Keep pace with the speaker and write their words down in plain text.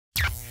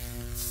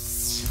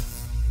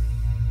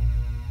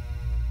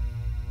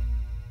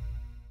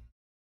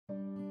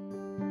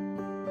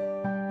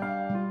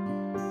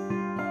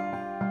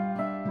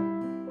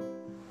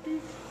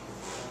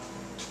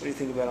What do you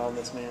think about all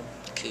this, man?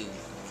 Cool.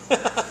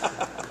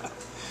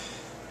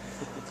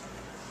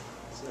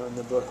 So in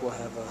the book we'll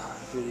have a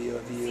video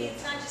of you. See,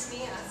 it's not just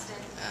me, Austin.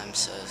 I'm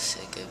so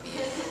sick of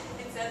you.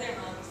 It's other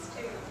moms,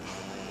 too.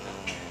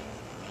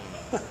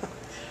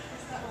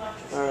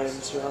 All right,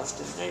 Mr.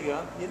 Austin. There you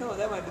go. You know,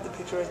 that might be the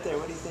picture right there.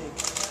 What do you think?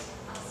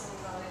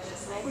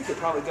 Well, we could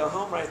probably go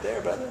home right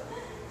there, brother.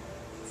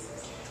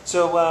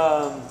 So,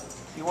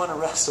 you want to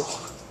wrestle.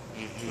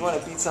 Mm-hmm. You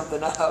want to beat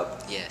something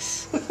up.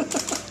 Yes.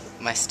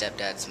 My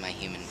stepdad's my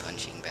human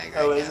punching bag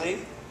right Oh, now. is he?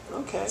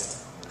 Okay.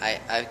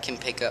 I can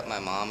pick up my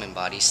mom and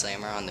body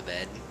slam her on the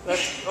bed.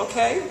 That's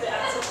okay.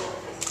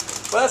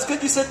 Well, that's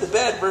good you said the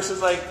bed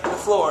versus, like, the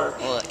floor.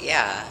 Well,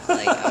 yeah.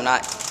 Like, I'm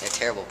not a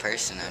terrible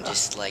person. I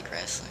just like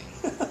wrestling.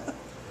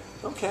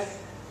 Okay.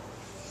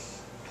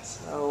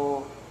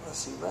 So, let's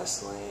see,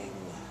 wrestling,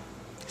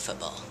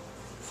 Football.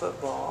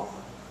 football,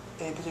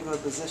 any particular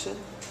position?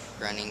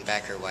 Running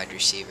back or wide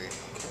receiver.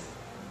 Okay.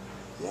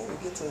 Yeah, you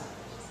get to,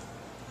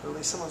 or at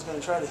least someone's going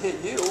to try to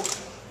hit you.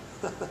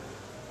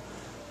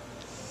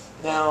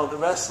 Now, the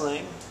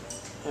wrestling,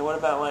 and what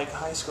about like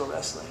high school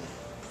wrestling?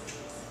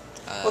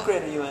 What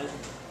grade are you in?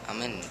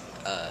 I'm in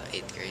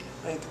 8th grade.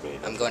 8th grade.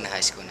 I'm going to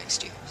high school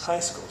next year. High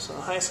school. So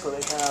in high school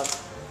they have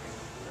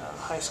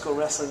high school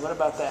wrestling. What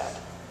about that?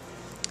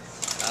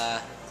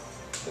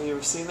 Have you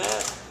ever seen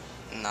that?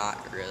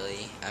 Not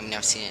really. I mean,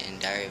 I've seen it in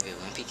Diary of a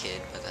Wimpy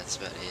Kid, but that's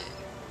about it.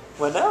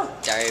 What now?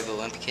 Diary of a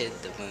Wimpy Kid,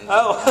 the movie.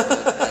 Oh.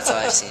 That's all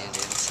I've seen it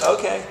in. So.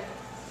 Okay.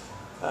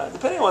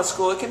 Depending on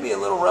school, it can be a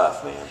little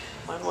rough, man.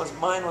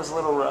 Mine was a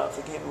little rough.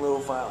 It became a little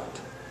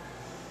violent.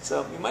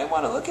 So you might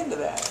want to look into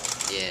that.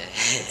 Yeah.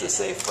 It's a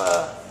safe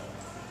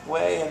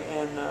way,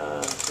 and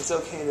it's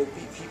okay to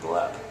beat people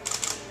up.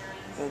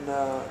 And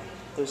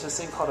there's this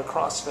thing called a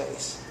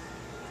crossface.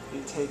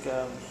 You take,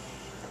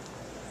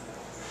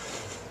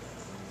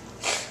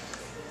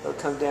 they'll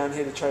come down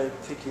here to try to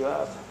pick you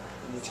up,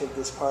 and you take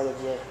this part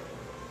of your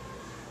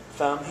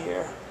thumb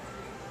here,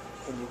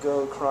 and you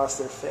go across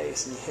their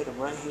face, and you hit them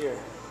right here.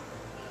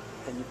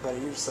 And buddy,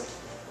 you're just like,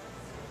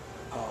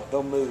 oh,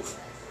 don't move.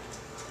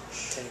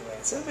 Anyway,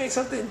 so it makes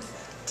something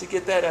to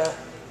get that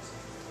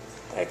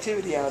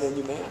activity out in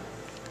you, man.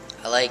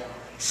 I like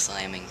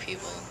slamming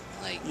people.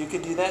 Like, You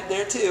could do that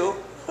there too.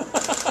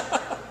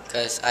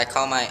 because I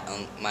call my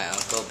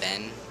uncle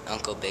Ben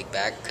Uncle Big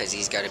Back because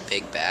he's got a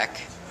big back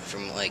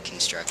from like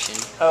construction.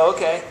 Oh,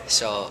 okay.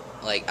 So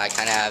like I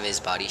kind of have his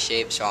body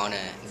shape, so I want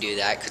to do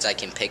that because I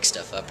can pick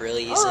stuff up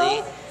really easily.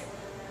 All right.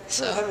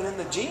 So You have it in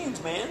the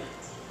genes, man.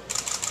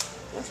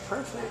 That's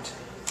perfect.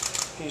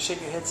 Can you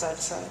shake your head side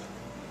to side?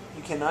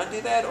 You cannot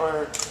do that,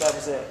 or that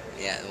was it?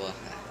 yeah, well,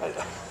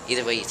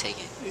 either way you take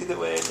it. Either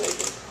way, I take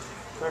it.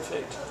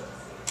 Perfect.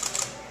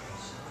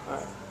 All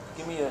right.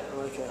 Give me a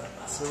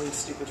silly,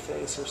 stupid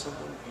face or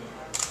something.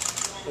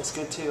 That's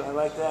good too. I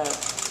like that.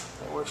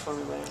 That works for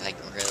me, man. Like,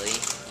 really?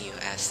 You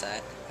asked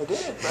that? I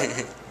did,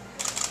 brother.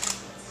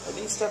 I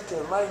need stuff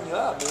to lighten you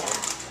up, man.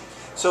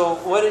 So,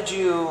 what did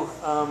you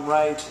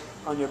write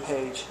on your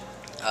page?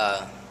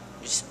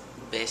 Just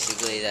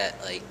basically that,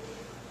 like,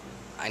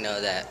 I know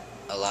that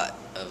a lot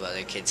of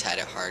other kids had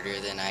it harder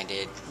than I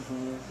did.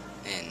 Mm-hmm.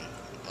 And,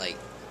 like,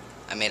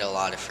 I made a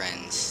lot of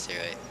friends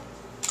through it.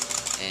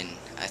 And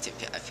I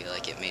feel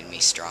like it made me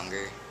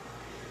stronger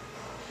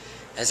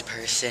as a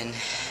person.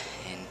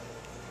 And,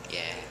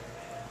 yeah.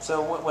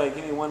 So, what way?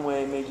 Give me one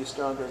way it made you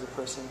stronger as a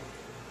person.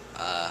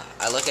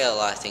 I look at a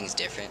lot of things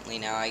differently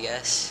now, I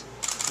guess.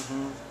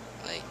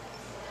 Mm-hmm. Like,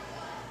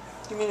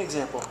 Give me an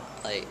example.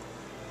 like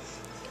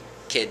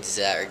kids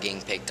that are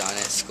getting picked on at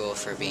school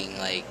for being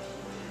like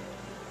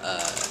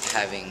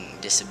having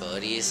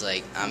disabilities.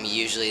 Like, I'm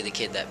usually the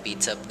kid that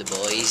beats up the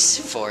bullies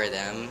for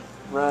them.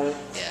 Right.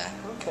 Yeah.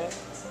 Okay.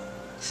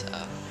 So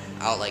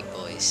I don't like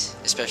bullies,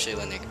 especially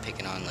when they're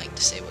picking on like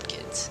disabled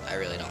kids. I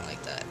really don't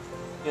like that.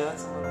 Yeah,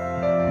 that's a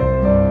little...